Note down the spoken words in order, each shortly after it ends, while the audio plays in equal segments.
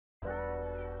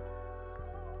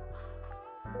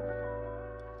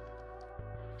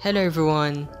Hello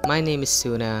everyone, my name is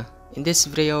Tuna. In this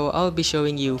video, I'll be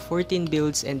showing you 14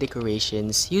 builds and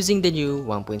decorations using the new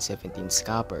 1.17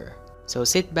 copper. So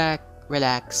sit back,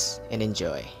 relax, and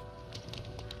enjoy.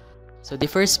 So the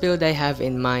first build I have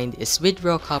in mind is with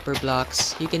raw copper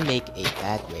blocks, you can make a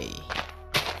pathway.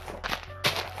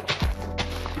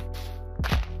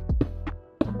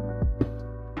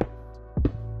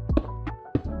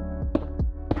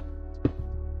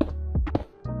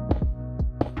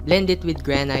 Blend it with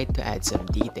granite to add some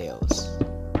details.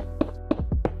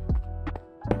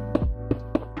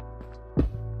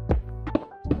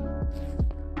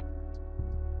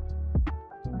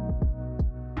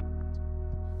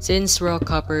 Since raw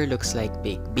copper looks like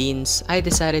baked beans, I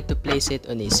decided to place it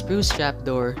on a spruce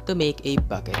trapdoor to make a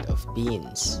bucket of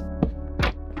beans.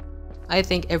 I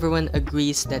think everyone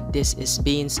agrees that this is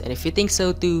beans, and if you think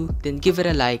so too, then give it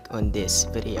a like on this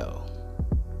video.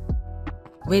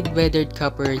 With weathered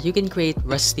copper, you can create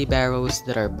rusty barrows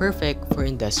that are perfect for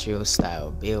industrial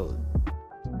style build.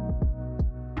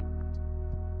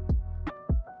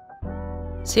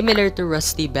 Similar to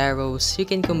rusty barrows, you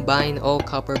can combine all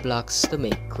copper blocks to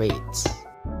make crates.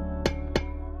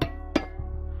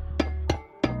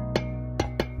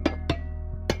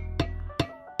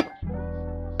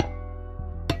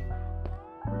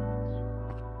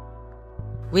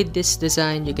 With this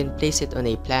design, you can place it on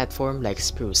a platform like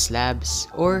spruce slabs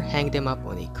or hang them up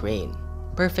on a crane.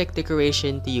 Perfect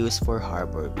decoration to use for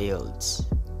harbor builds.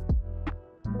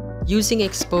 Using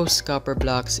exposed copper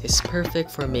blocks is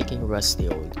perfect for making rusty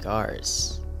old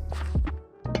cars.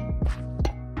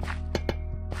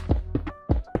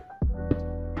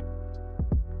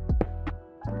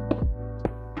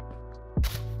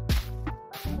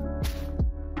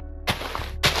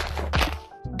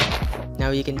 Now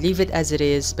you can leave it as it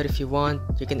is, but if you want,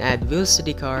 you can add wheels to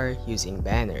the car using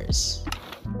banners.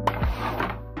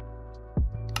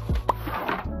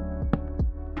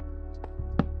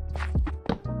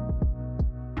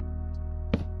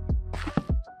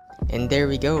 And there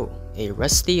we go, a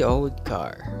rusty old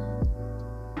car.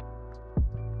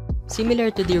 Similar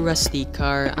to the rusty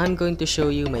car, I'm going to show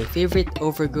you my favorite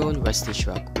overgrown rusty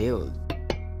truck build.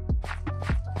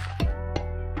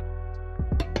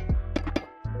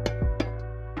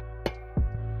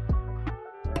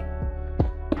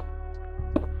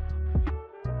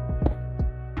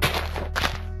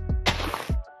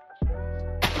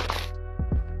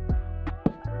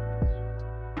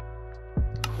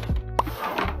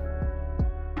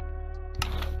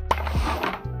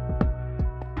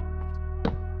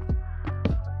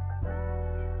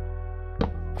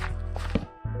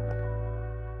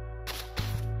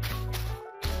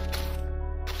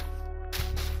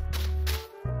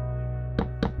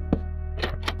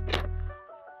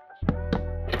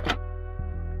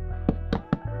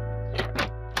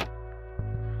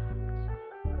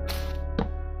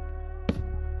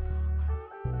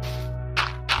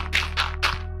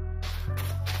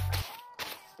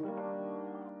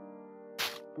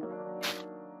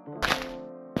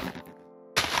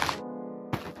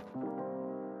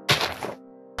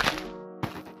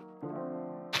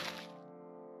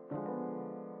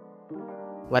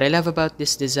 What I love about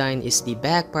this design is the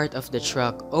back part of the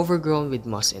truck overgrown with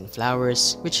moss and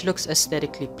flowers, which looks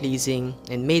aesthetically pleasing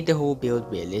and made the whole build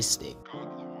realistic.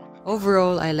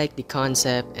 Overall, I like the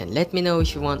concept, and let me know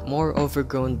if you want more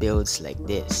overgrown builds like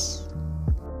this.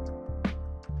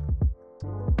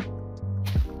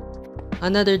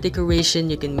 Another decoration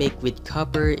you can make with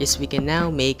copper is we can now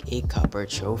make a copper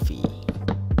trophy.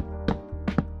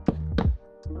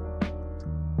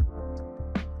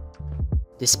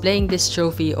 Displaying this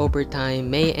trophy over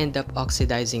time may end up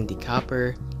oxidizing the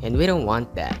copper, and we don't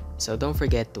want that, so don't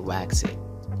forget to wax it.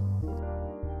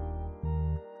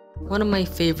 One of my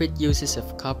favorite uses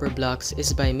of copper blocks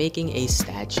is by making a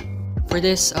statue. For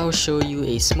this, I'll show you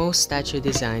a small statue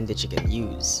design that you can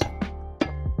use.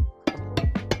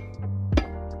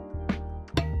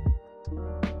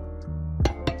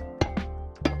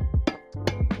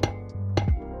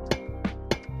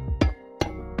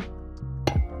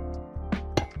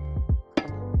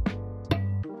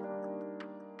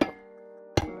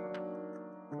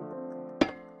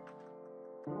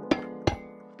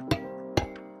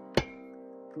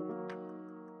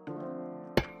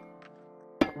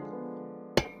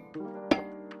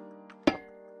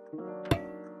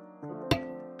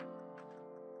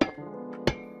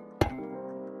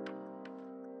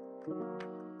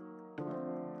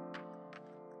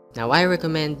 Now I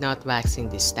recommend not waxing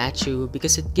this statue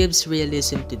because it gives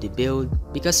realism to the build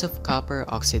because of copper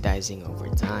oxidizing over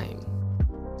time.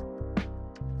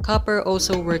 Copper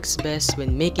also works best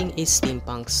when making a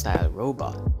steampunk style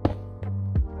robot.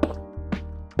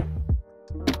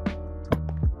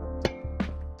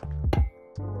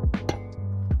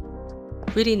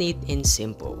 Pretty neat and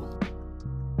simple.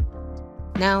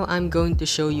 Now I'm going to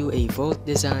show you a vault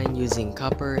design using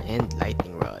copper and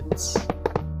lightning rods.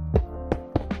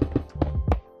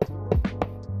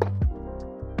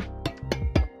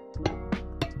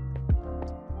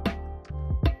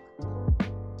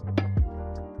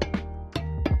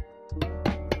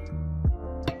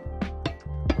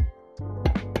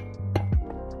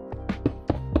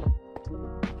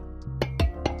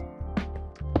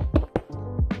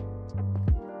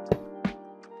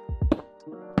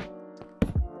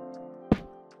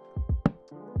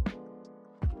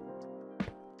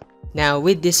 Now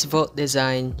with this vault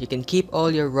design, you can keep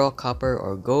all your raw copper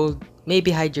or gold,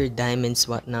 maybe hide your diamonds,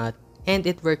 whatnot, and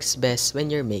it works best when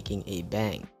you're making a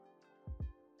bank.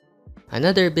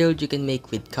 Another build you can make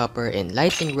with copper and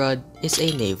lightning rod is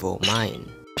a naval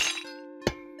mine.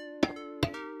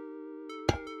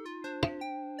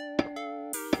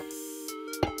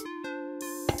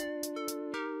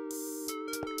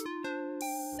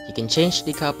 You can change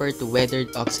the copper to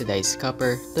weathered oxidized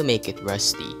copper to make it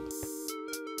rusty.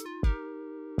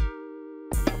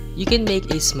 You can make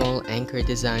a small anchor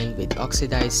design with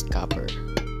oxidized copper.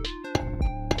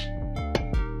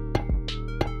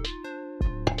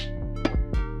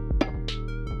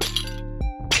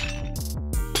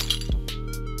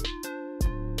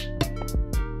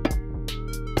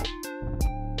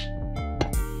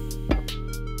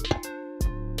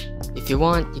 If you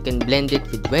want, you can blend it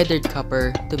with weathered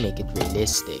copper to make it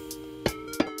realistic.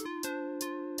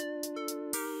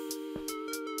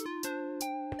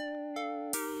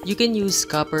 You can use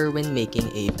copper when making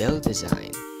a bell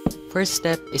design. First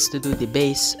step is to do the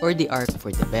base or the arc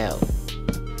for the bell.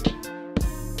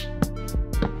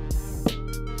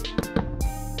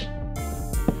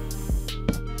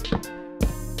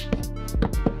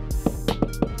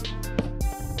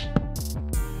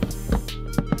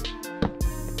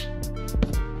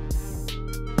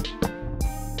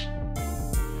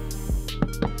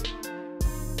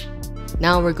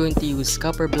 Now we're going to use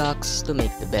copper blocks to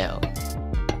make the bell.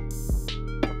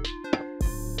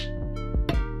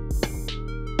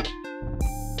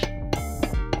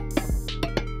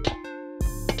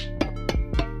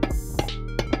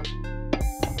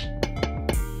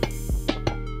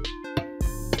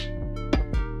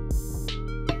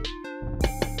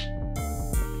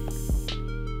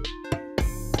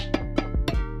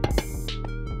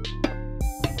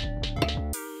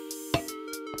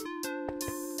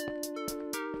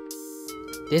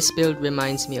 This build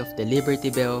reminds me of the Liberty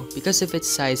Bell because of its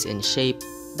size and shape,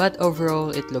 but overall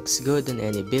it looks good on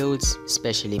any builds,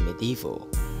 especially medieval.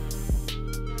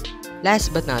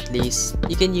 Last but not least,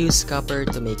 you can use copper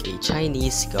to make a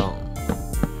Chinese gong.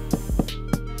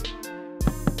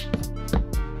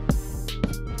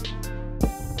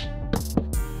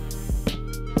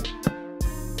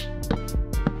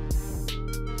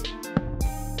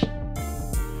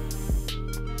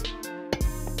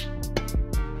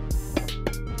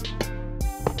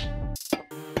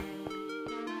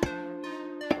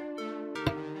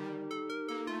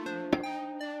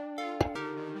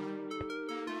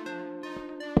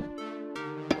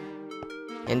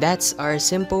 And that's our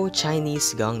simple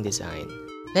Chinese gong design.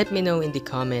 Let me know in the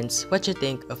comments what you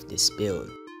think of this build.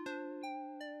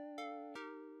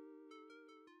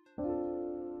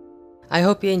 I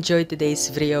hope you enjoyed today's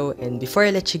video, and before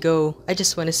I let you go, I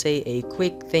just want to say a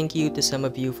quick thank you to some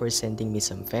of you for sending me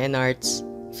some fan arts.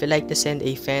 If you'd like to send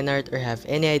a fan art or have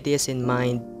any ideas in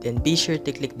mind, then be sure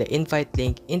to click the invite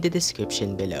link in the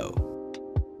description below.